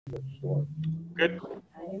Good.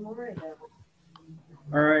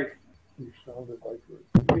 All right.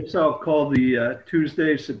 I guess I'll call the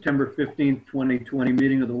Tuesday, September 15th, 2020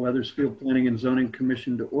 meeting of the Weathersfield Planning and Zoning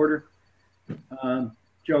Commission to order.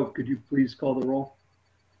 Joe, could you please call the roll?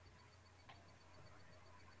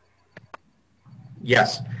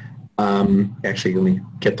 Yes. Actually, let me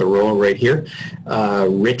get the roll right here.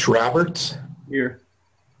 Rich Roberts. Here.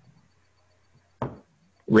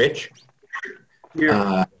 Rich.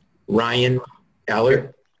 Here. Ryan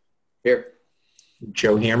Allard. Here.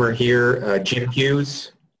 Joe Hammer here. Jim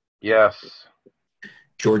Hughes. Yes.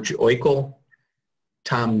 George Oikel.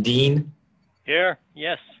 Tom Dean. Here,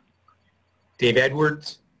 yes. Dave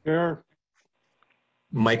Edwards. Here.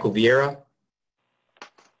 Michael Vieira.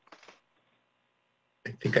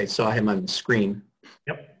 I think I saw him on the screen.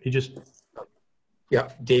 Yep, he just...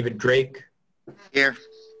 Yep, David Drake. Here.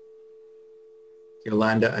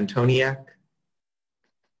 Yolanda Antoniak.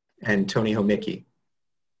 And Tony Homicki.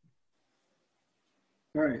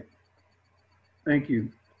 All right. Thank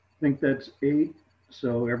you. I think that's 8,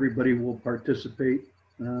 so everybody will participate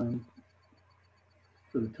for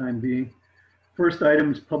the time being. First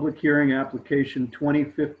item is public hearing application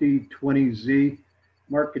 2050-20Z.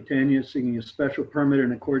 Mark Catania seeking a special permit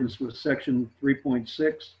in accordance with section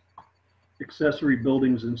 3.6, accessory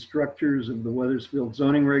buildings and structures of the Weathersfield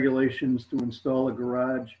zoning regulations to install a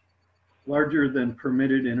garage larger than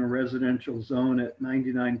permitted in a residential zone at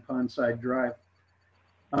 99 Pondside Drive.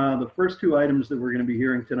 The first 2 items that we're going to be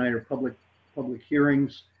hearing tonight are public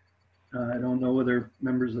hearings. I don't know whether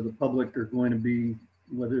members of the public are going to be,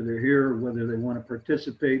 whether they're here or whether they want to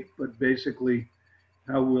participate, but basically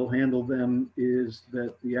how we'll handle them is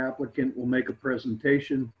that the applicant will make a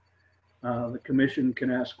presentation. The commission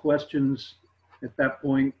can ask questions. At that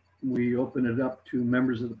point, we open it up to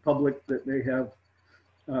members of the public that may have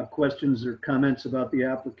questions or comments about the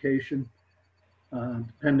application.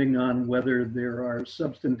 Depending on whether there are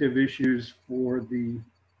substantive issues for the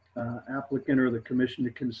applicant or the commission to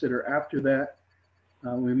consider after that,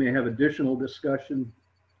 we may have additional discussion.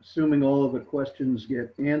 Assuming all of the questions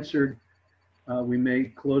get answered, we may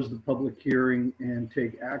close the public hearing and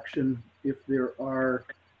take action. If there are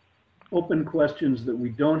open questions that we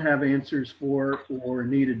don't have answers for or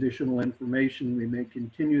need additional information, we may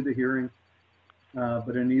continue the hearing.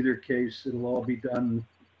 But in either case, it'll all be done,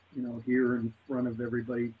 you know, here in front of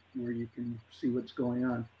everybody where you can see what's going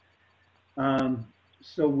on.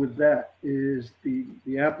 So with that, is the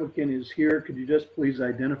applicant is here. Could you just please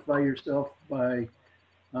identify yourself by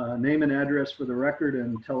name and address for the record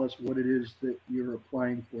and tell us what it is that you're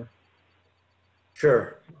applying for?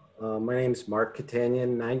 Sure. My name is Mark Catania,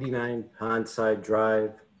 99 Pondside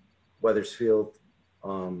Drive, Weathersfield.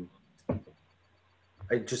 I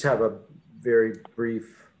just have a very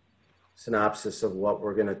brief synopsis of what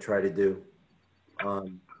we're going to try to do.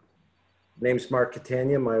 Name's Mark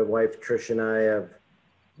Catania. My wife Trish and I have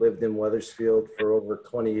lived in Weathersfield for over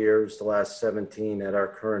 20 years, the last 17 at our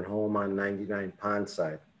current home on 99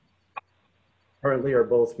 Pondside. Currently are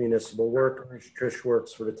both municipal workers. Trish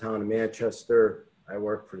works for the town of Manchester. I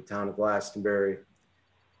work for the town of Glastonbury.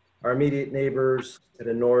 Our immediate neighbors to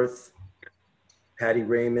the north, Patty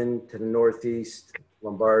Raymond to the northeast,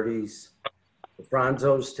 Lombardi's, the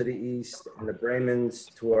Franzos to the east, and the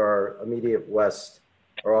Brahmans to our immediate west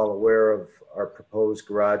are all aware of our proposed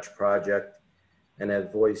garage project and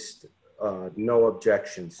have voiced no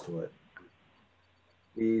objections to it.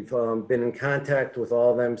 We've been in contact with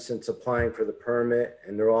all of them since applying for the permit,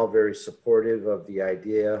 and they're all very supportive of the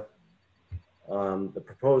idea. The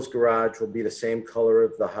proposed garage will be the same color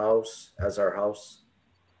of the house as our house,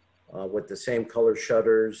 with the same color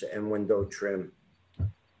shutters and window trim.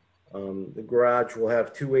 The garage will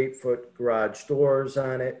have 2 8-foot garage doors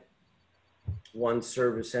on it, 1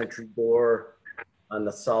 service entry door on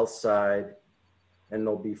the south side, and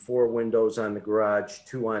there'll be 4 windows on the garage,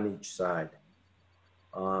 2 on each side.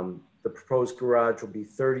 The proposed garage will be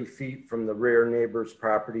 30 feet from the rear neighbor's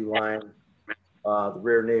property line. The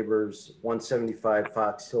rear neighbor's 175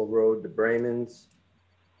 Fox Hill Road, the Brahmans.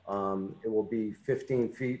 It will be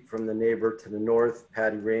 15 feet from the neighbor to the north,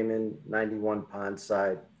 Patty Raymond, 91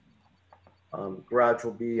 Pondside. Garage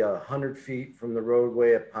will be 100 feet from the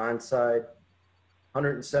roadway at Pondside,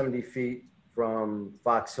 170 feet from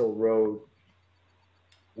Fox Hill Road,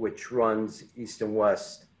 which runs east and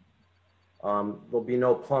west. There'll be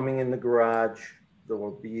no plumbing in the garage. There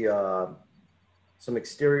will be some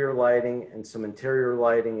exterior lighting and some interior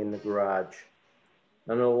lighting in the garage.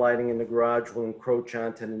 None of the lighting in the garage will encroach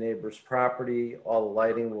onto the neighbor's property. All the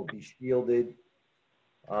lighting will be shielded.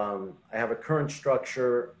 I have a current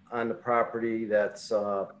structure on the property that's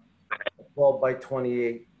a 12 by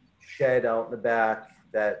 28 shed out in the back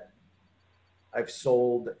that I've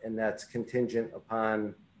sold, and that's contingent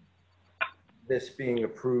upon this being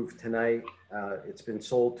approved tonight. It's been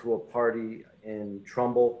sold to a party in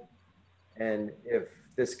Trumbull, and if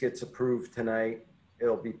this gets approved tonight,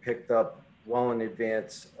 it'll be picked up well in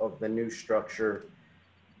advance of the new structure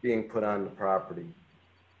being put on the property.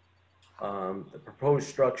 The proposed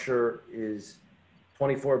structure is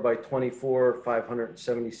 24 by 24,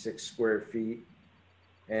 576 square feet,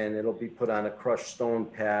 and it'll be put on a crushed stone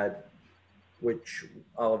pad, which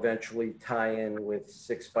I'll eventually tie in with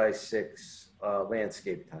 6x6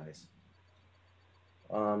 landscape ties.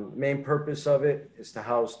 Main purpose of it is to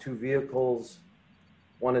house two vehicles.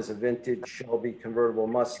 One is a vintage Shelby convertible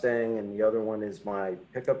Mustang, and the other one is my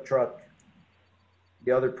pickup truck.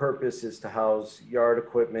 The other purpose is to house yard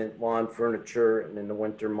equipment, lawn furniture, and in the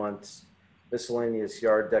winter months, miscellaneous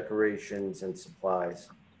yard decorations and supplies.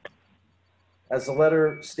 As the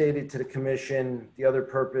letter stated to the commission, the other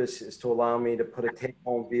purpose is to allow me to put a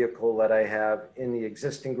take-home vehicle that I have in the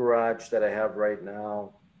existing garage that I have right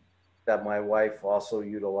now, that my wife also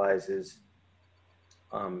utilizes.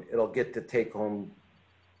 It'll get the take-home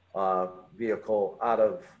vehicle out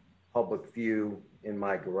of public view in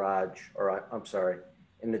my garage, or I'm sorry,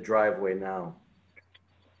 in the driveway now.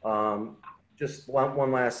 Just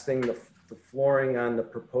one last thing, the flooring on the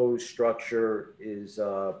proposed structure is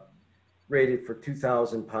rated for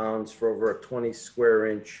 2,000 pounds for over a 20 square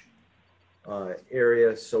inch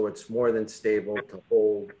area. So it's more than stable to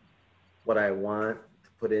hold what I want to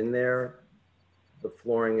put in there. The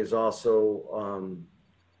flooring is also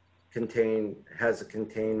has a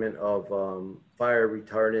containment of fire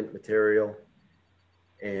retardant material.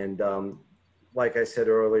 And like I said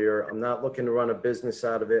earlier, I'm not looking to run a business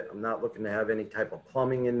out of it. I'm not looking to have any type of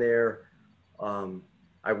plumbing in there.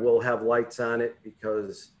 I will have lights on it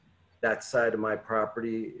because that side of my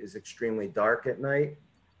property is extremely dark at night.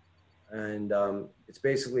 And it's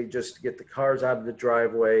basically just to get the cars out of the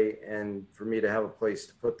driveway and for me to have a place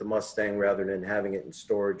to put the Mustang rather than having it in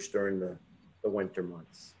storage during the winter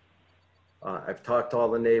months. I've talked to all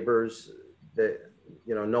the neighbors that,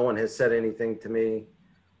 you know, no one has said anything to me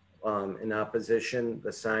in opposition.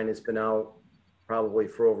 The sign has been out probably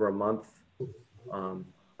for over a month. I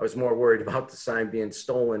was more worried about the sign being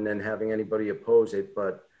stolen than having anybody oppose it.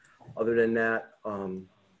 But other than that,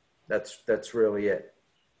 that's really it.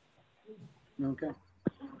 Okay.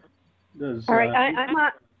 All right,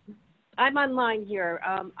 I'm online here.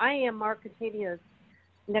 I am Mark Catania's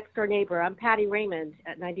next door neighbor. I'm Patty Raymond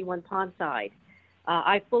at 91 Pondside.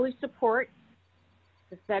 I fully support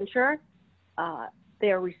this venture.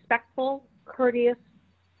 They're respectful, courteous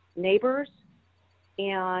neighbors,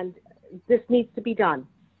 and this needs to be done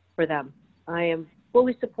for them. I am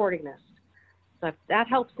fully supporting this. So if that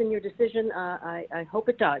helps in your decision, I hope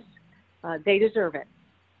it does. They deserve it.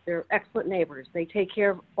 They're excellent neighbors. They take care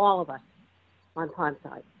of all of us on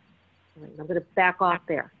Pondside. I'm going to back off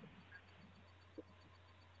there.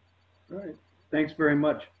 All right. Thanks very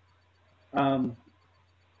much.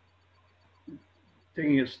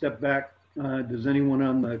 Taking a step back, does anyone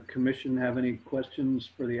on the commission have any questions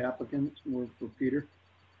for the applicant or for Peter?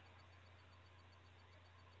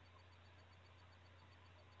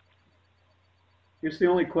 I guess the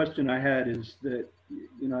only question I had is that,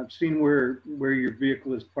 you know, I've seen where your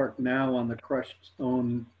vehicle is parked now on the crushed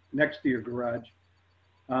stone next to your garage.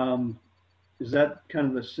 Is that kind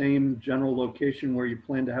of the same general location where you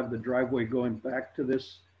plan to have the driveway going back to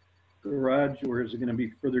this garage, or is it going to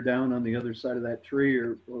be further down on the other side of that tree,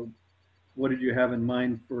 or what did you have in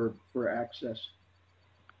mind for access?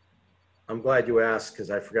 I'm glad you asked because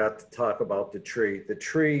I forgot to talk about the tree. The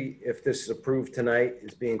tree, if this is approved tonight,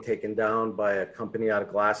 is being taken down by a company out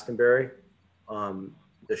of Glastonbury.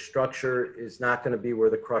 The structure is not going to be where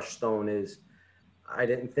the crushed stone is. I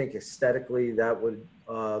didn't think aesthetically that would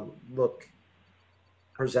look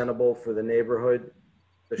presentable for the neighborhood.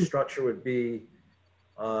 The structure would be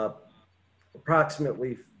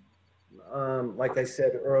approximately, like I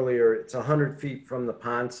said earlier, it's 100 feet from the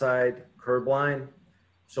pond side curb line.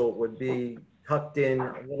 So it would be tucked in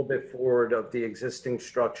a little bit forward of the existing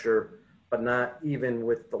structure, but not even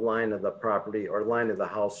with the line of the property or line of the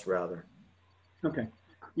house rather. Okay.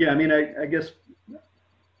 Yeah, I mean, I guess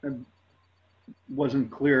I wasn't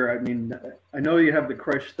clear. I mean, I know you have the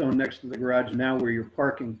crushed stone next to the garage now where you're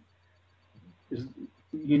parking.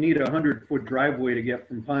 You need a 100-foot driveway to get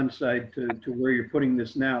from Pondside to where you're putting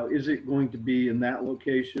this now. Is it going to be in that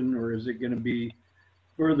location, or is it going to be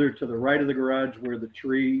further to the right of the garage where the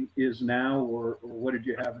tree is now, or what did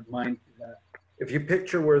you have in mind for that? If you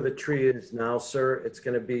picture where the tree is now, sir, it's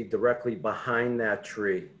going to be directly behind that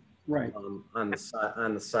tree. Right. on the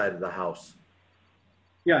side of the house.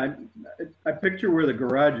 Yeah, I picture where the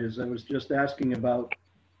garage is. I was just asking about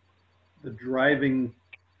the driving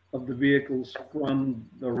of the vehicles from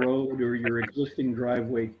the road or your existing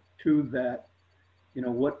driveway to that. You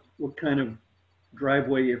know, what kind of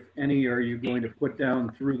driveway, if any, are you going to put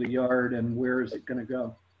down through the yard, and where is it going to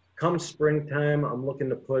go? Come springtime, I'm looking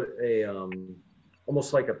to put a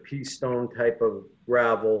almost like a pea stone type of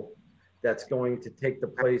gravel that's going to take the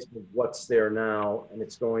place of what's there now, and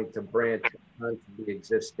it's going to branch onto the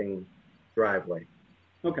existing driveway.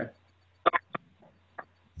 Okay.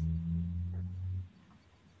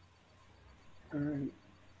 All right.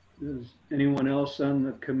 Does anyone else on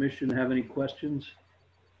the commission have any questions?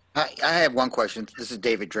 I have one question. This is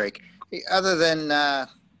David Drake. Other than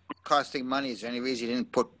costing money, is there any reason you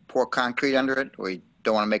didn't pour concrete under it, or you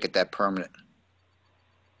don't want to make it that permanent?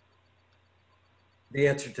 The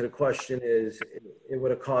answer to the question is it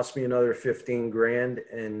would have cost me another 15 grand,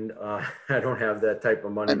 and I don't have that type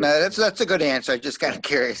of money. No, that's a good answer. I'm just kind of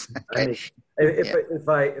curious. I mean,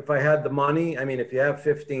 if I had the money, I mean, if you have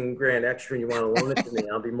 15 grand extra and you want to loan it to me,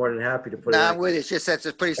 I'll be more than happy to put it. I'm with you. It's just that's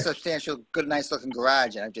a pretty substantial, good, nice looking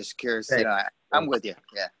garage, and I'm just curious. Thanks. You know, I'm with you.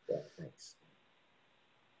 Yeah. Thanks.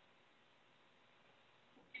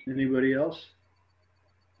 Anybody else?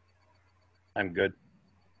 I'm good.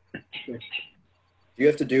 Okay. Do you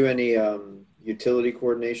have to do any utility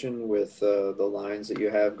coordination with the lines that you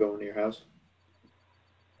have going to your house?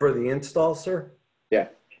 For the install, sir? Yeah.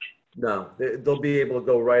 No, they'll be able to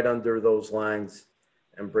go right under those lines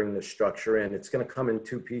and bring the structure in. It's going to come in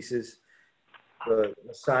two pieces. The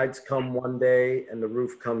sides come one day and the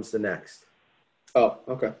roof comes the next. Oh,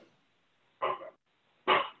 okay.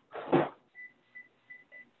 All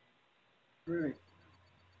right.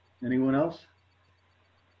 Anyone else?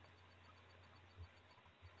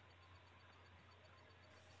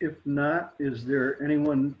 If not, is there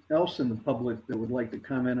anyone else in the public that would like to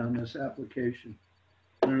comment on this application?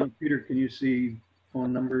 I don't know, Peter, can you see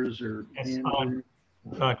phone numbers or? Yes,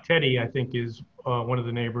 Teddy, I think, is one of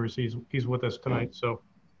the neighbors. He's with us tonight, so.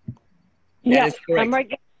 Yeah, I'm right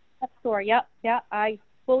next door. Yep, yeah, I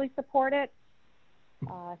fully support it.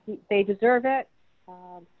 They deserve it.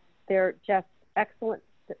 They're just excellent,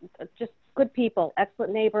 just good people,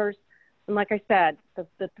 excellent neighbors. And like I said,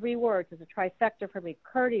 the three words is a trifecta for me: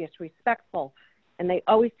 courteous, respectful, and they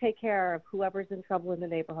always take care of whoever's in trouble in the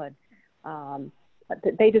neighborhood.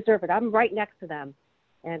 They deserve it. I'm right next to them,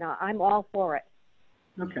 and I'm all for it.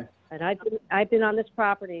 Okay. And I've been on this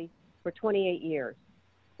property for 28 years,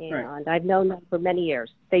 and right. I've known them for many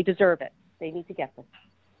years. They deserve it. They need to get this.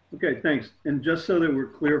 Okay, thanks. And just so that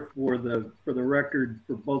we're clear for the record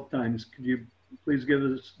for both times, could you please give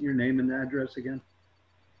us your name and address again?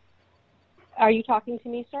 Are you talking to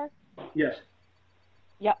me, sir? Yes.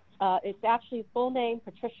 Yep. It's actually full name,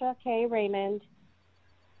 Patricia K. Raymond,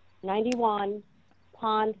 91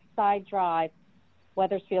 Pond Side Drive,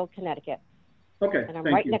 Wethersfield, Connecticut. Okay, and I'm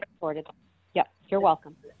thank right you. next door to them. Yep, you're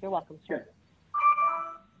welcome. You're welcome, sir. Okay.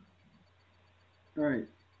 All right.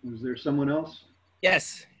 Is there someone else?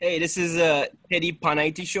 Yes. Hey, this is Teddy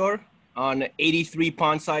Panaitishore on 83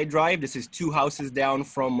 Pondside Drive. This is 2 houses down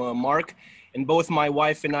from Mark. And both my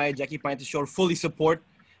wife and I, Jackie Panaitishore, fully support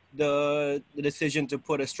the decision to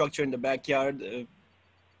put a structure in the backyard.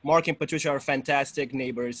 Mark and Patricia are fantastic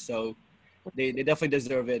neighbors, so they definitely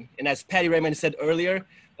deserve it. And as Patty Raymond said earlier,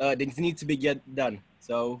 they need to be done.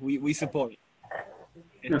 So we support it.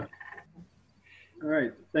 Yeah. All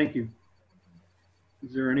right, thank you.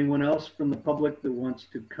 Is there anyone else from the public that wants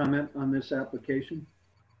to comment on this application?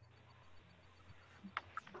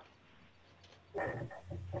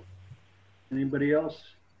 Anybody else?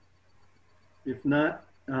 If not,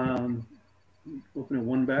 open it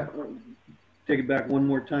one back, take it back one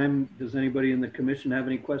more time. Does anybody in the commission have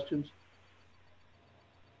any questions?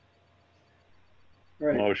 All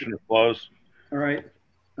right. Motion to close. All right.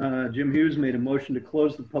 Jim Hughes made a motion to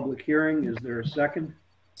close the public hearing. Is there a second?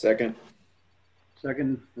 Second.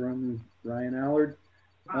 Second from Ryan Allard.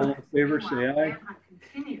 All in favor, say aye.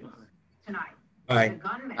 Continues tonight. Aye. The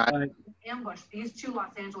gunman Aye. ambushed these 2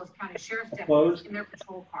 Los Angeles County Sheriff's deputies Opposed? in their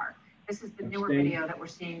patrol car. This is the newer Abstained? video that we're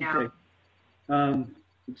seeing now. Okay.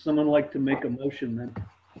 Would someone like to make a motion then?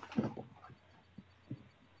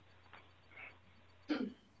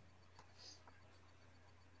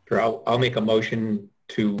 Sure, I'll make a motion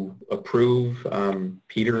to approve.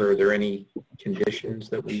 Peter, are there any conditions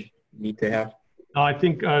that we need to have? I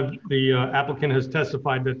think the applicant has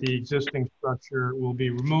testified that the existing structure will be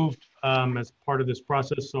removed as part of this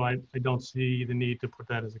process, so I don't see the need to put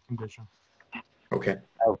that as a condition. Okay.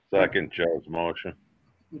 I'll second Joe's motion.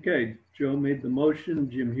 Okay, Joe made the motion,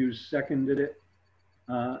 Jim Hughes seconded it.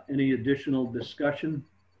 Any additional discussion?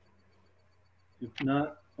 If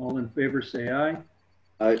not, all in favor say aye.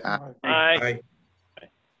 I, Aye.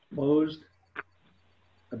 Opposed?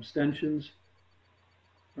 Abstentions?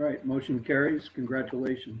 All right, motion carries.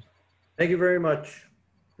 Congratulations. Thank you very much.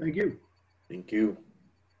 Thank you. thank you.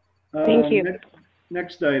 Thank you.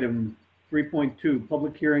 Next item, 3.2,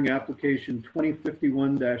 public hearing application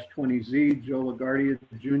 2051-20Z, Joe LaGuardia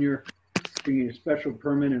Jr., seeking a special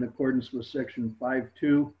permit in accordance with section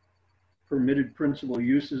 5.2, permitted principal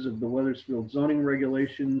uses of the Weathersfield zoning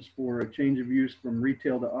regulations for a change of use from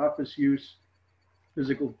retail to office use,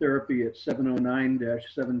 physical therapy at 709-725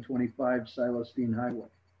 Silestein Highway.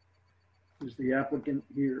 Is the applicant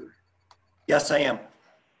here? Yes, I am.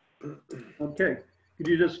 Okay. Could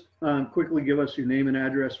you just quickly give us your name and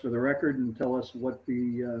address for the record and tell us what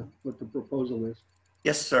the proposal is?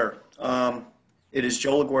 Yes, sir. It is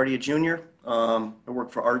Joe LaGuardia Jr. I work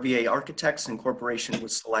for RVA Architects in corporation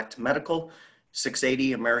with Select Medical,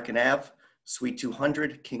 680 American Ave, Suite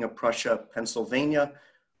 200, King of Prussia, Pennsylvania,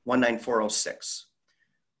 19406.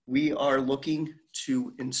 We are looking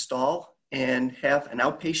to install and have an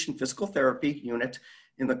outpatient physical therapy unit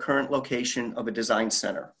in the current location of a design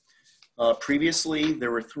center. Previously,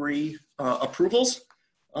 there were 3 approvals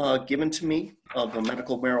given to me of a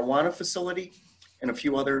medical marijuana facility and a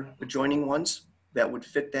few other adjoining ones that would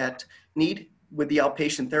fit that need with the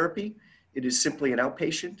outpatient therapy. It is simply an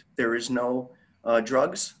outpatient. There is no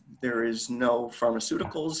drugs. There is no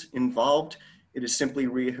pharmaceuticals involved. It is simply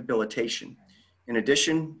rehabilitation. In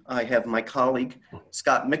addition, I have my colleague,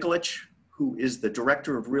 Scott Mikulich, who is the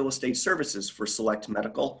Director of Real Estate Services for Select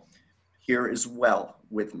Medical, here as well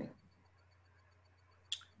with me.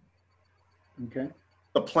 Okay.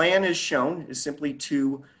 The plan is shown is simply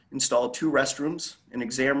to install 2 restrooms, an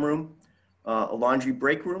exam room, a laundry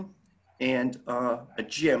break room, and a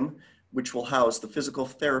gym, which will house the physical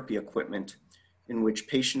therapy equipment in which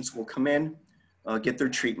patients will come in, get their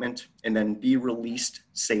treatment, and then be released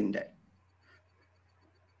same day.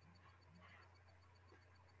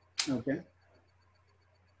 Okay.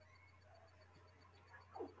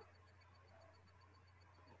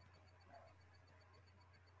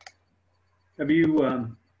 Have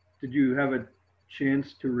you, did you have a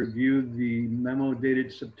chance to review the memo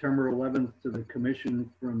dated September 11th to the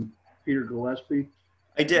commission from Peter Gillespie?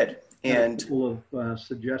 I did, and a couple of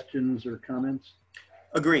suggestions or comments.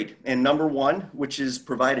 Agreed. And number 1, which is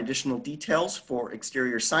provide additional details for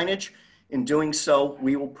exterior signage. In doing so,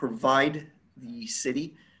 we will provide the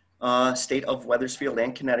city, state of Weathersfield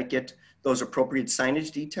and Connecticut, those appropriate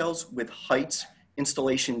signage details with heights,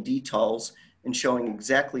 installation details, and showing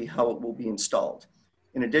exactly how it will be installed.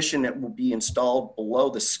 In addition, it will be installed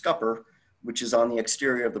below the scupper, which is on the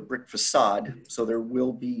exterior of the brick facade, so there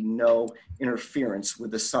will be no interference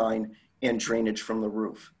with the sign and drainage from the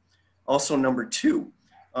roof. Also, number 2,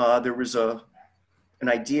 there was an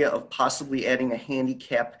idea of possibly adding a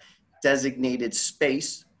handicap designated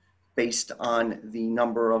space based on the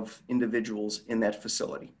number of individuals in that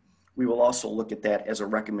facility. We will also look at that as a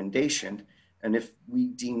recommendation, and if we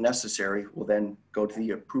deem necessary, we'll then go to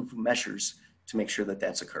the approved measures to make sure that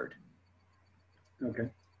that's occurred. Okay.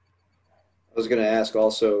 I was going to ask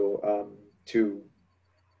also to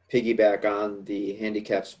piggyback on the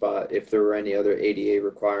handicap spot, if there were any other ADA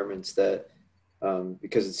requirements that,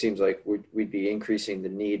 because it seems like we'd be increasing the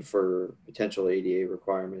need for potential ADA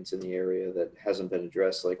requirements in the area that hasn't been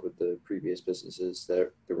addressed, like with the previous businesses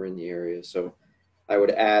that were in the area. So I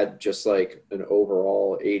would add just like an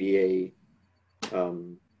overall ADA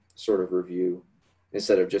sort of review,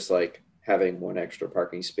 instead of just like having 1 extra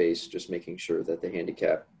parking space, just making sure that the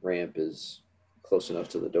handicap ramp is close enough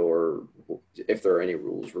to the door, if there are any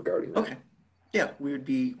rules regarding that. Okay. Yeah, we would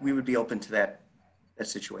be open to that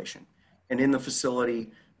situation. And in the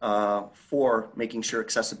facility, for making sure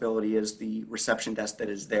accessibility is the reception desk that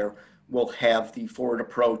is there, will have the forward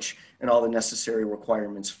approach and all the necessary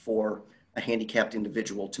requirements for a handicapped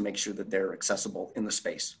individual to make sure that they're accessible in the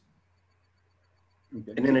space.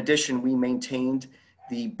 Okay. And in addition, we maintained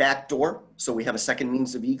the back door, so we have a second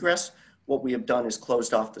means of egress. What we have done is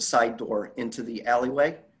closed off the side door into the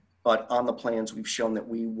alleyway, but on the plans, we've shown that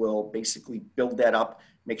we will basically build that up,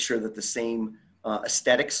 make sure that the same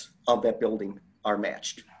aesthetics of that building are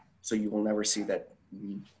matched. So you will never see that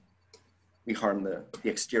we harm the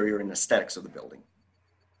exterior and aesthetics of the building.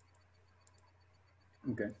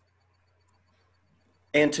 Okay.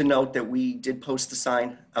 And to note that we did post the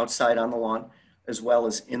sign outside on the lawn as well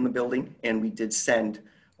as in the building, and we did send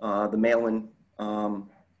the mail-in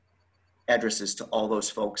addresses to all those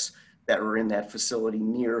folks that are in that facility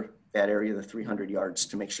near that area, the 300 yards,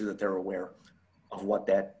 to make sure that they're aware of what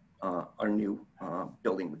that our new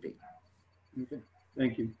building would be. Okay,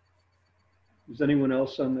 thank you. Does anyone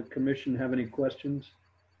else on the commission have any questions?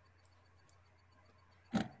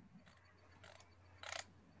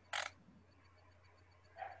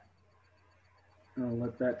 I'll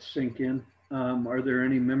let that sink in. Are there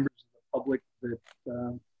any members of the public that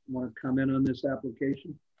want to comment on this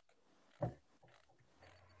application?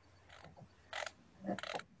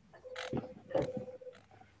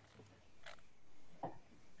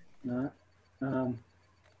 Not.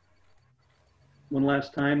 One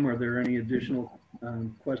last time, are there any additional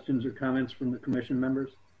questions or comments from the commission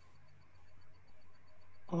members?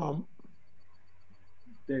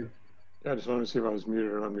 Dave. Yeah, I just wanted to see if I was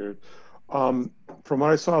muted or unmuted. From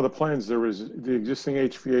what I saw of the plans, there was the existing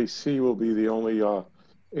HVAC will be the only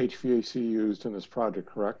HVAC used in this project,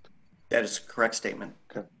 correct? That is a correct statement.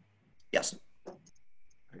 Okay. Yes.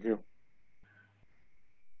 Thank you.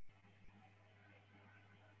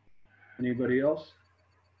 Anybody else?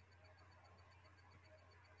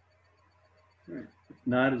 All right. If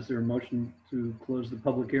not, is there a motion to close the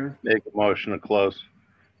public hearing? Make a motion to close.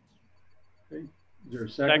 Okay. Is there a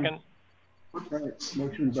second? Second. All right.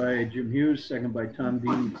 Motion by Jim Hughes, second by Tom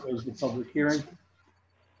Dean to close the public hearing.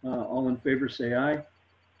 All in favor, say aye.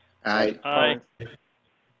 Aye. Aye.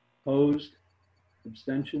 Opposed?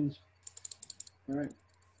 Abstentions? All right.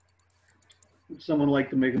 Would someone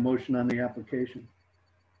like to make a motion on the application?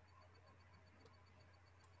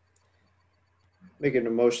 Making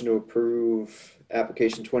a motion to approve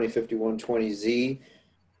application 2051-20Z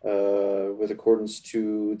with accordance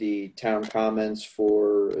to the town comments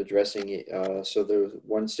for addressing, so the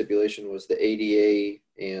one stipulation was the ADA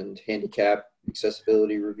and handicap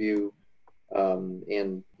accessibility review.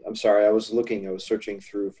 And I'm sorry, I was searching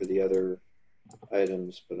through for the other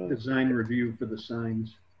items, but Design review for the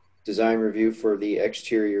signs. Design review for the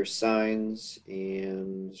exterior signs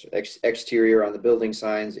and exterior on the building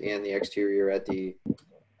signs and the exterior at the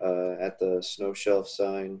snow shelf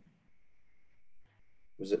sign.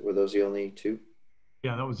 Were those the only two?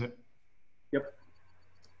 Yeah, that was it. Yep.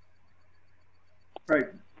 All right.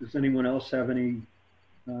 Does anyone else have any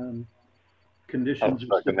conditions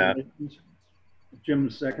or stipulations?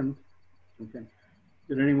 Jim, second. Okay.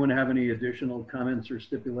 Did anyone have any additional comments or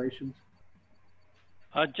stipulations?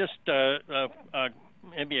 Just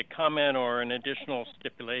maybe a comment or an additional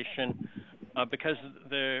stipulation, because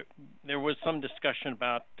there was some discussion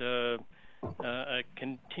about a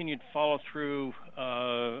continued follow-through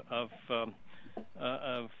of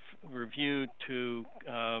review to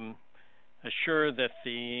assure that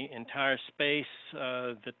the entire space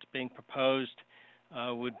that's being proposed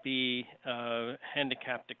would be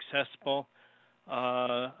handicapped accessible.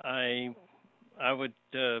 I would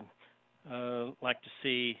like to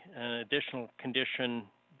see an additional condition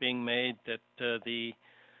being made that the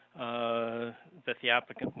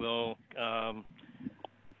applicant will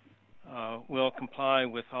comply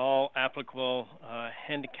with all applicable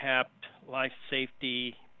handicapped, life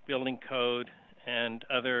safety, building code, and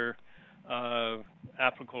other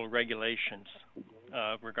applicable regulations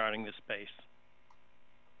regarding the space.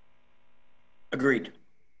 Agreed.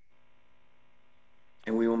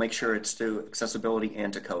 And we will make sure it's to accessibility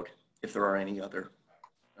and to code if there are any other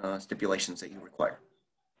stipulations that you require.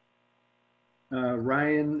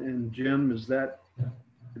 Ryan and Jim, is that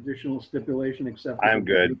additional stipulation acceptable? I'm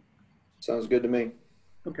good. Sounds good to me.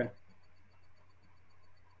 Okay.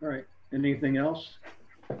 All right. Anything else?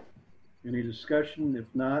 Any discussion? If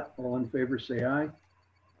not, all in favor say aye.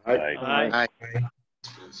 Aye. Aye.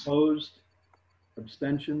 Opposed?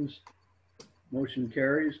 Abstentions? Motion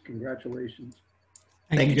carries. Congratulations.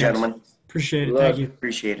 Thank you, guys. gentlemen. Appreciate it. Good luck. Thank you.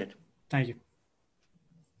 Appreciate it. Thank you.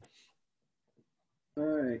 All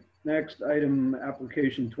right. Next item,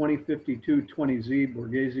 application 2052-20Z,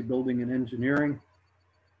 Borghese Building and Engineering,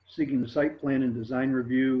 seeking site plan and design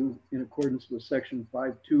review in accordance with section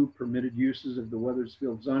 5.2 permitted uses of the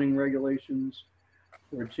Weathersfield zoning regulations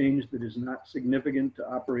for a change that is not significant to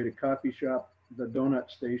operate a coffee shop, the donut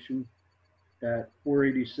station at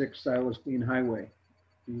 486 Silas Dean Highway.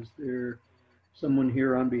 Is there someone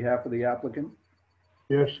here on behalf of the applicant?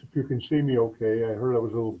 Yes, if you can see me okay. I heard I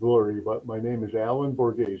was a little blurry, but my name is Alan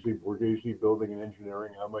Borghese, Borghese Building and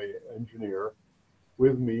Engineering. I'm an engineer.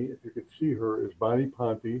 With me, if you could see her, is Bonnie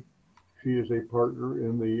Ponte. She is a partner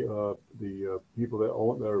in the people that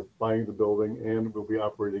are buying the building and will be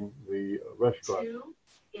operating the restaurant.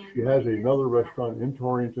 She has another restaurant in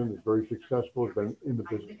Torrington that's very successful. It's been in the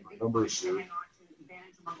business for a number of years.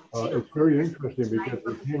 It's very interesting because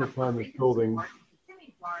we came upon this building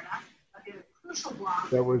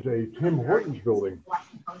that was a Tim Hortons building.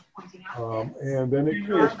 And then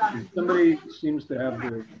it Somebody seems to have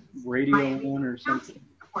the radio on or something.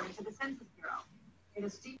 According to the Census Bureau. It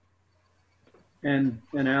is steep. And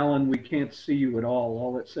Alan, we can't see you at all.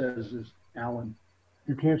 All it says is Alan.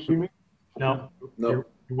 You can't see me? No, No.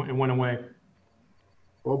 it went away.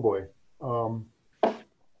 Oh boy.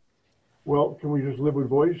 Well, can we just live with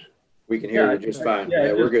voice? We can hear you just fine. Yeah, Yeah,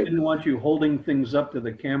 I we're just good. didn't want you holding things up to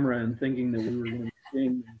the camera and thinking that we were going to be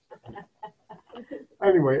seeing.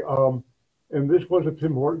 Anyway, and this was a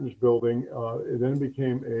Tim Hortons building. It then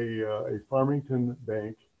became a Farmington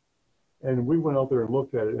bank. And we went out there and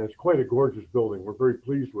looked at it, and it's quite a gorgeous building. We're very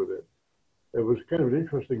pleased with it. It was kind of an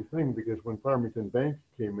interesting thing because when Farmington Bank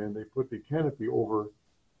came in, they put the canopy over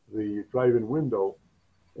the drive-in window.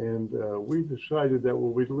 And we decided that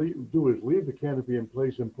what we'd do is leave the canopy in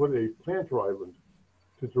place and put a planter island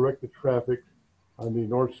to direct the traffic on the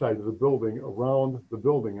north side of the building around the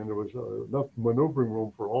building. And there was enough maneuvering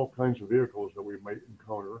room for all kinds of vehicles that we might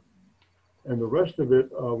encounter. And the rest of it,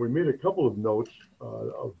 we made a couple of notes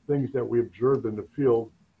of things that we observed in the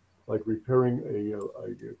field, like repairing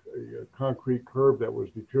a concrete curb that was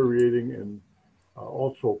deteriorating and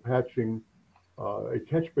also patching a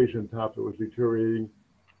catch basin top that was deteriorating.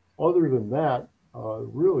 Other than that,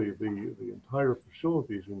 really the entire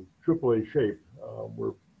facility is in AAA shape.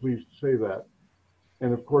 We're pleased to say that.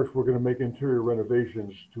 And of course, we're going to make interior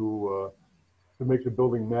renovations to make the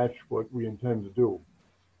building match what we intend to do.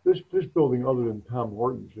 This building, other than Tom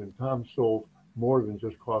Hortons, and Tom sold more than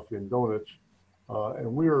just coffee and donuts,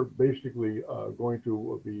 and we are basically going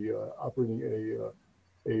to be operating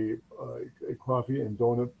a coffee and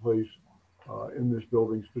donut place in this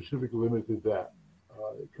building, specifically limited to that.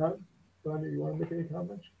 Donnie, you want to make any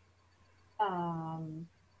comments?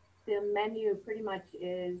 The menu pretty much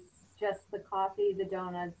is just the coffee, the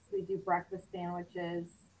donuts. We do breakfast sandwiches,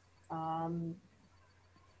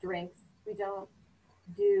 drinks. We don't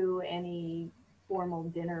do any formal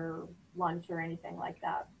dinner, lunch, or anything like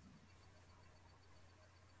that.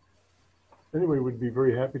 Anyway, we'd be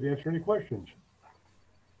very happy to answer any questions.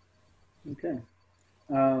 Okay.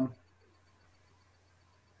 Does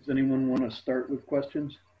anyone want to start with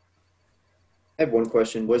questions? I have one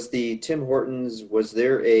question. Was the Tim Hortons, was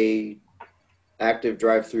there a active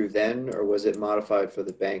drive-through then, or was it modified for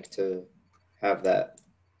the bank to have that?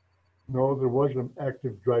 No, there was an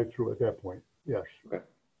active drive-through at that point. Yes. Okay.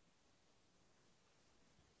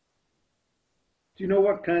 Do you know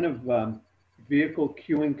what kind of vehicle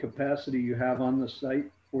queuing capacity you have on the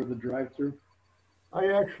site for the drive-through? I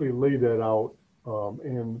actually laid that out,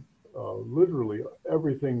 and literally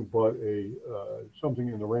everything but something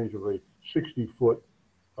in the range of a 60-foot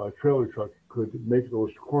trailer truck could make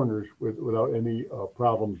those corners without any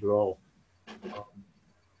problems at all.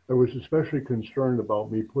 I was especially concerned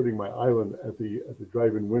about me putting my island at the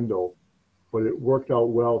drive-in window, but it worked out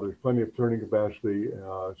well. There's plenty of turning capacity,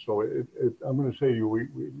 so I'm going to say to you, we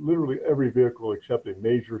literally every vehicle except a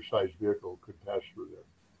major sized vehicle could pass through there.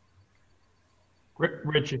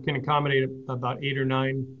 Rich, it can accommodate about 8 or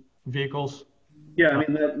 9 vehicles. Yeah, I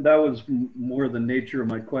mean, that was more the nature of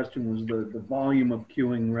my question, was the volume of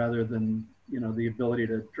queuing rather than, you know, the ability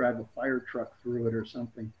to drive a fire truck through it or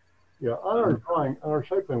something. Yeah, on our drawing, on our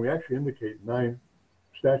site plan, we actually indicate 9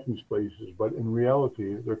 stacking spaces, but in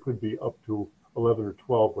reality, there could be up to 11 or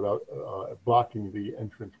 12 without blocking the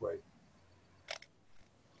entranceway.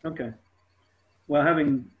 Okay. Well,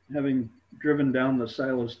 having driven down the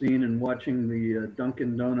Silas Dean and watching the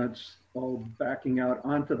Dunkin' Donuts all backing out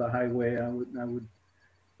onto the highway, I would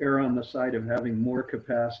err on the side of having more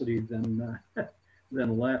capacity than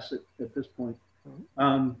less at this point.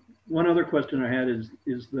 One other question I had is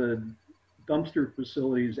the dumpster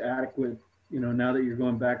facilities adequate, you know, now that you're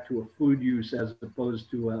going back to a food use as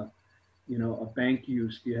opposed to a bank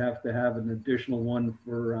use? Do you have to have an additional one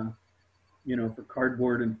for, for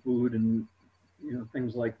cardboard and food and,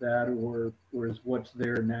 things like that, or is what's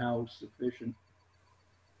there now sufficient?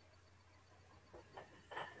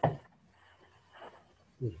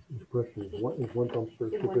 This question is one dumpster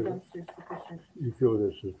sufficient? One dumpster sufficient. You feel it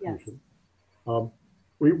is sufficient? Yes.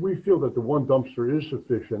 We feel that the one dumpster is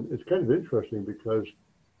sufficient. It's kind of interesting because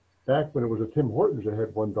back when it was a Tim Hortons, it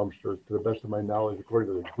had one dumpster, to the best of my knowledge,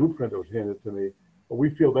 according to the blueprint that was handed to me. But we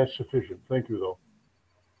feel that's sufficient. Thank you, though.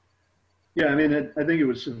 Yeah, I mean, I think it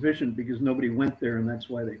was sufficient because nobody went there, and that's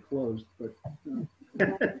why they closed. But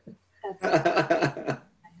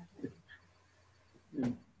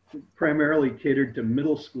primarily catered to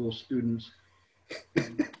middle school students.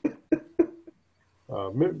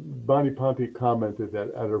 Bonnie Ponte commented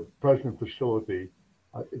that at her present facility,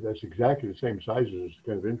 that's exactly the same sizes. It's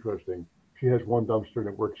kind of interesting. She has one dumpster and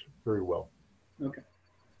it works very well. Okay.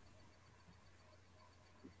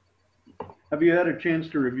 Have you had a chance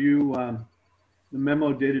to review the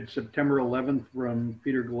memo dated September 11th from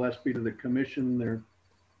Peter Gillespie to the commission? There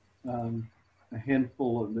a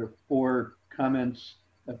handful of, there are 4 comments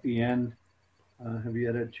at the end. Have you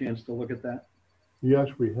had a chance to look at that? Yes,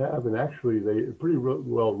 we have, and actually it pretty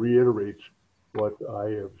well reiterates what I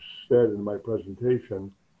have said in my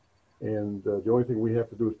presentation. And the only thing we have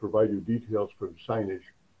to do is provide you details for the signage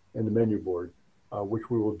and the menu board, which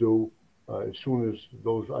we will do as soon as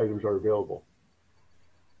those items are available.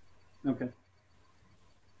 Okay.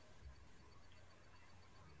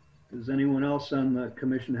 Does anyone else on the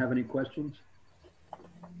commission have any questions?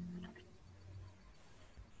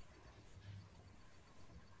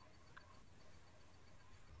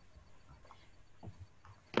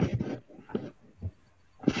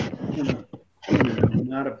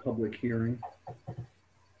 Not a public hearing,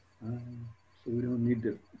 so we don't need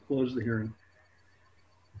to close the hearing.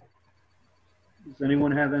 Does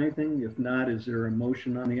anyone have anything? If not, is there a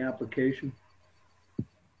motion on the application?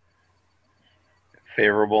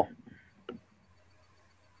 Favorable.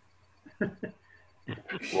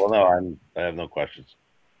 Well, no, I have no questions.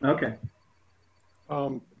 Okay.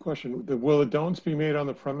 Question: will the donuts be made on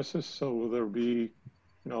the premises? So will there be,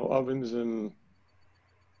 ovens and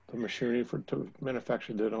the machinery to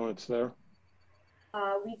manufacture the donuts there?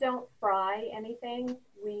 We don't fry anything.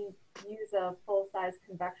 We use a full-size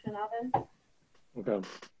convection oven. Okay.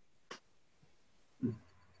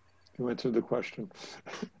 You answered the question.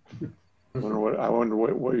 I wonder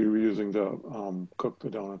what you were using to cook the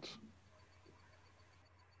donuts.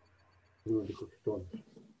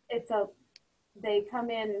 They come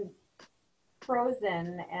in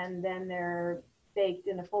frozen and then they're baked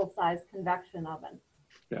in a full-size convection oven.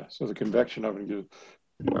 Yeah, so the convection oven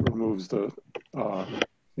removes the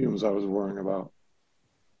fumes I was worrying about.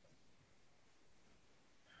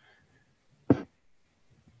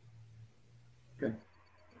 Okay.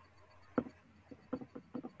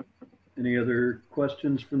 Any other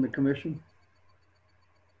questions from the commission?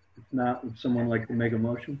 If not, would someone like to make a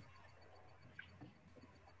motion?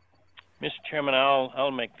 Mr. Chairman,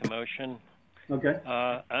 I'll make the motion. Okay.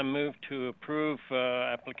 I move to approve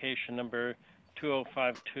application number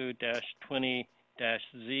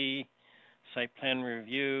 2052-20-Z, site plan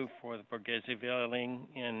review for the Borghese Building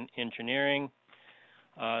in engineering,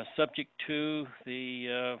 subject to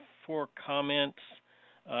the 4 comments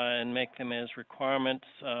and make them as requirements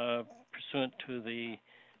pursuant to the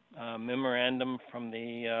memorandum from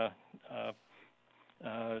the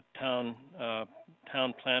town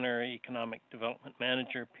planner, economic development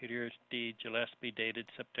manager, Peter D. Gillespie, dated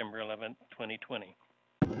September 11th, 2020.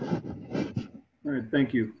 All right,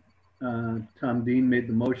 thank you. Tom Dean made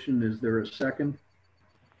the motion. Is there a second?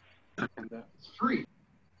 Free.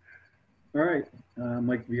 All right,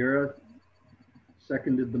 Mike Vieira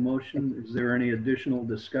seconded the motion. Is there any additional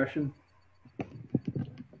discussion? If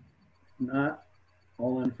not,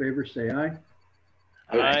 all in favor say aye.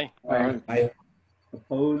 Aye. Aye. Aye.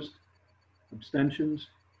 Opposed? Abstentions?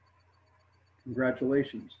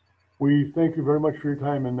 Congratulations. We thank you very much for your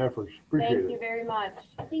time and efforts. Appreciate it. Thank you very much.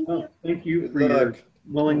 Thank you. Thank you for your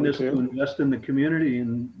willingness to invest in the community,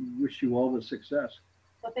 and wish you all the success.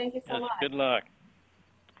 Well, thank you so much. Good luck.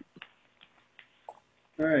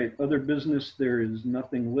 All right, other business, there is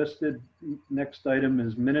nothing listed. Next item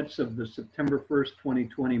is minutes of the September 1st,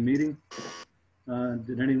 2020 meeting.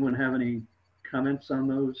 Did anyone have any comments on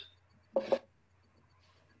those?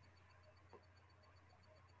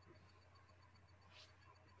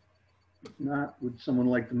 If not, would someone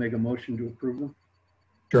like to make a motion to approve them?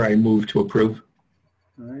 Sure, I move to approve.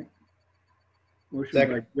 All right.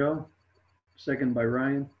 Motion by Joe, second by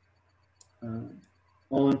Ryan.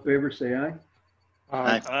 All in favor, say aye.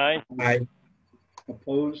 Aye. Aye. Aye.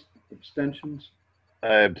 Opposed? Abstentions?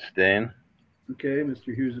 I abstain. Okay,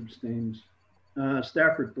 Mr. Hughes abstains.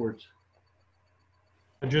 Staff reports.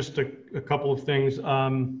 Just a couple of things.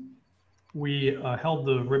 We held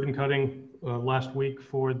the ribbon cutting last week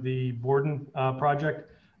for the Borden project.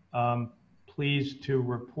 Pleased to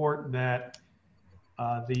report that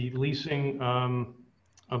the leasing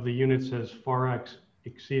of the units has far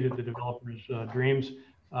exceeded the developer's dreams.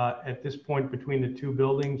 At this point, between the 2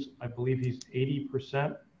 buildings, I believe he's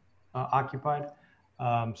 80% occupied.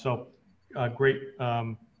 So great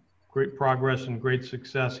progress and great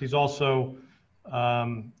success. He's also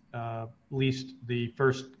leased the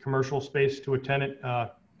first commercial space to a tenant.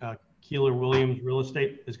 Keeler Williams Real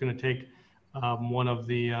Estate is going to take one of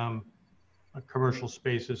the commercial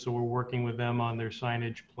spaces. So we're working with them on their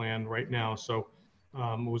signage plan right now. So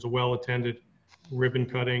it was a well-attended ribbon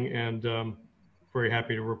cutting, and very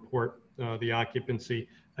happy to report the occupancy.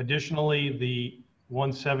 Additionally, the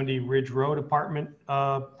 170 Ridge Road apartment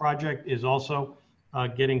project is also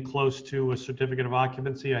getting close to a certificate of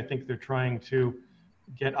occupancy. I think they're trying to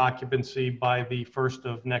get occupancy by the 1st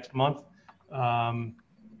of next month.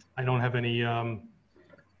 I don't have any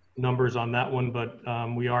numbers on that one, but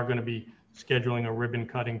we are going to be scheduling a ribbon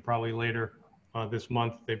cutting probably later this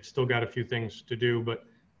month. They've still got a few things to do, but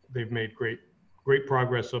they've made great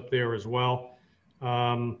progress up there as well.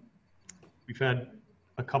 We've had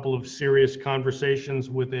a couple of serious conversations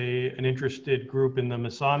with an interested group in the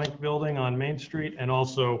Masonic building on Main Street, and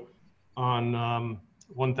also on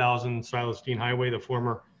 1000 Silas Deane Highway, the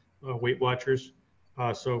former Weight Watchers.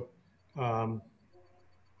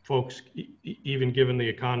 Folks, even given the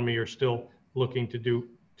economy, are still looking to do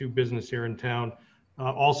business here in town.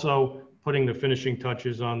 Also putting the finishing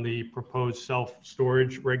touches on the proposed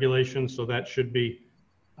self-storage regulations. So that should be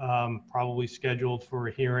probably scheduled for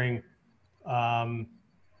a hearing,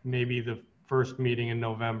 maybe the first meeting in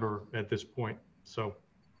November at this point. So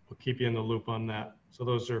we'll keep you in the loop on that. So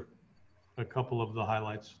those are a couple of the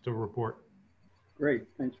highlights to report. Great,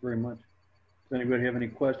 thanks very much. Does anybody have any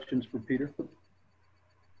questions for Peter?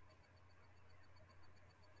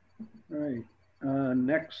 All right,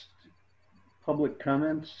 next, public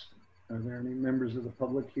comments. Are there any members of the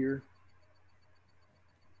public here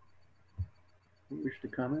who wish to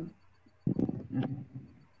comment?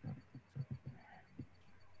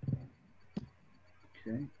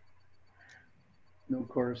 Okay. No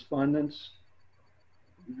correspondence.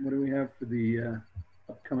 What do we have for the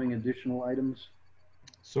upcoming additional items?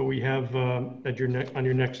 So we have on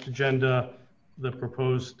your next agenda, the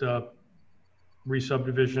proposed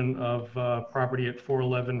re-subdivision of property at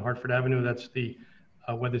 411 Hartford Avenue. That's the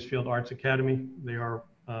Wethersfield Arts Academy. They are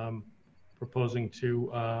proposing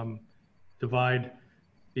to divide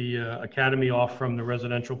the academy off from the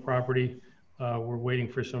residential property. We're waiting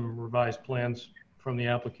for some revised plans from the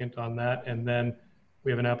applicant on that. And then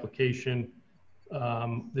we have an application.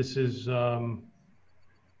 This is the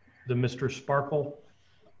Mr. Sparkle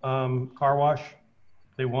car wash.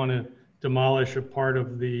 They want to demolish a part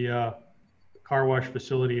of the car wash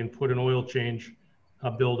facility and put an oil change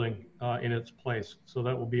building in its place. So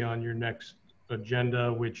that will be on your next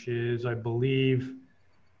agenda, which is, I believe,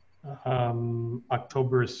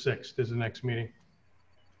 October 6th is the next meeting.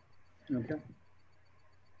 Okay.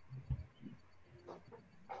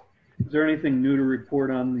 Is there anything new to report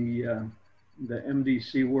on the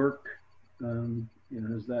MDC work? You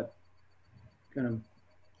know, has that kind of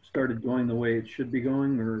started going the way it should be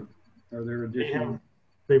going, or are there additional?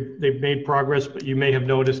 They've made progress, but you may have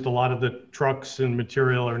noticed a lot of the trucks and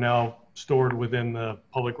material are now stored within the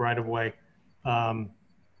public right-of-way.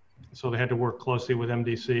 So they had to work closely with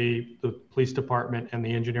MDC, the police department, and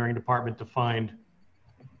the engineering department to find,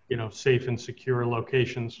 you know, safe and secure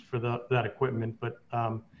locations for that equipment. But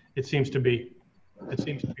it seems to be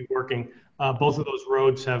working. Both of those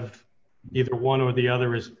roads have either one or the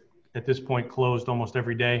other is at this point closed almost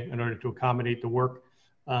every day in order to accommodate the work.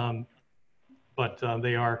 But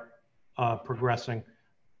they are progressing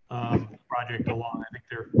the project along. I think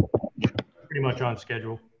they're pretty much on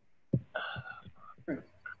schedule.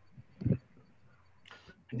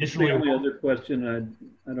 Additionally, the only other question,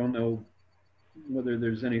 I don't know whether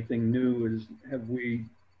there's anything new, is have we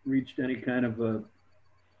reached any kind of a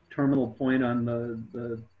terminal point on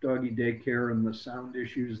the doggy daycare and the sound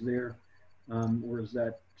issues there, or is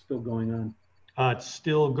that still going on? It's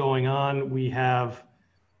still going on. We have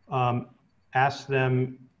asked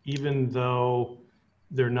them, even though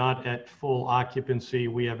they're not at full occupancy,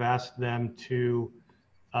 we have asked them to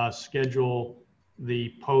schedule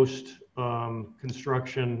the post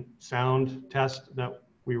construction sound test that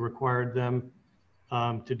we required them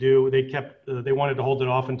to do. They wanted to hold it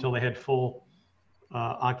off until they had full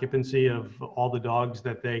occupancy of all the dogs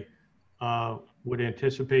that they would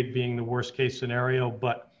anticipate being the worst case scenario,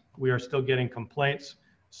 but we are still getting complaints.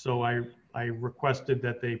 So I requested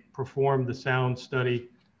that they perform the sound study,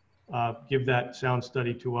 give that sound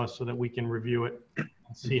study to us so that we can review it and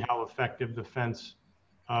see how effective the fence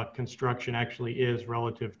construction actually is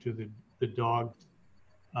relative to the dog.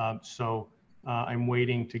 So I'm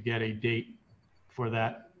waiting to get a date for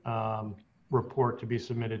that report to be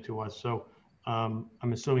submitted to us. So I'm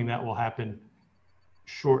assuming that will happen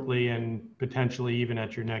shortly and potentially even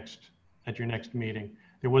at your next meeting.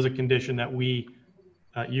 There was a condition that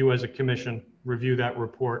you as a commission review that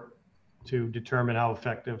report to determine how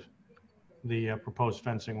effective the proposed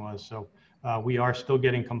fencing was. So we are still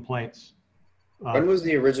getting complaints. When was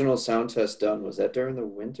the original sound test done? Was that during the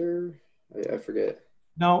winter? I forget.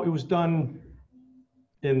 No, it was done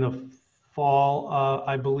in the fall.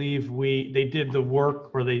 I believe they did the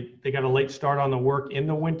work, or they got a late start on the work in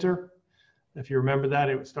the winter. If you remember that,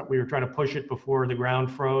 we were trying to push it before the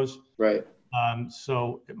ground froze. Right.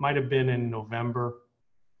 So it might have been in November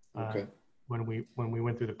Okay. when we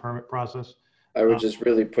went through the permit process. I would just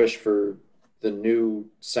really push for the new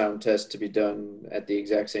sound test to be done at the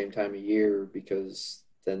exact same time of year, because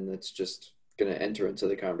then it's just going to enter into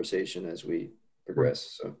the conversation as we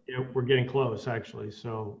progress. So yeah, we're getting close actually.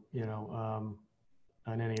 So, you know,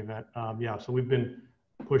 in any event, yeah, so we've been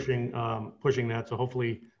pushing that. So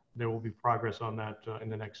hopefully there will be progress on that in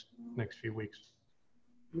the next few weeks.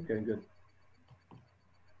 Okay, good.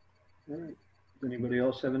 All right. Does anybody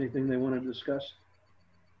else have anything they want to discuss?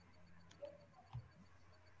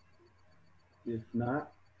 If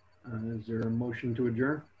not, is there a motion to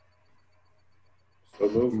adjourn? So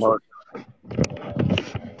moved. Mark. All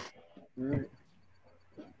right.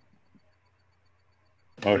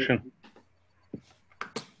 Motion.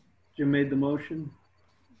 Jim made the motion.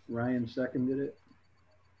 Ryan seconded it.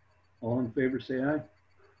 All in favor, say aye.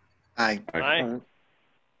 Aye. Aye.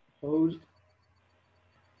 Opposed?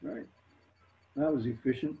 All right. That was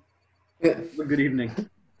efficient. Have a good evening.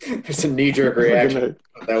 It's a knee-jerk reaction.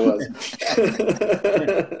 That was.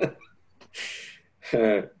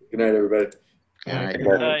 Good night, everybody. Good night.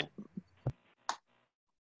 Good night.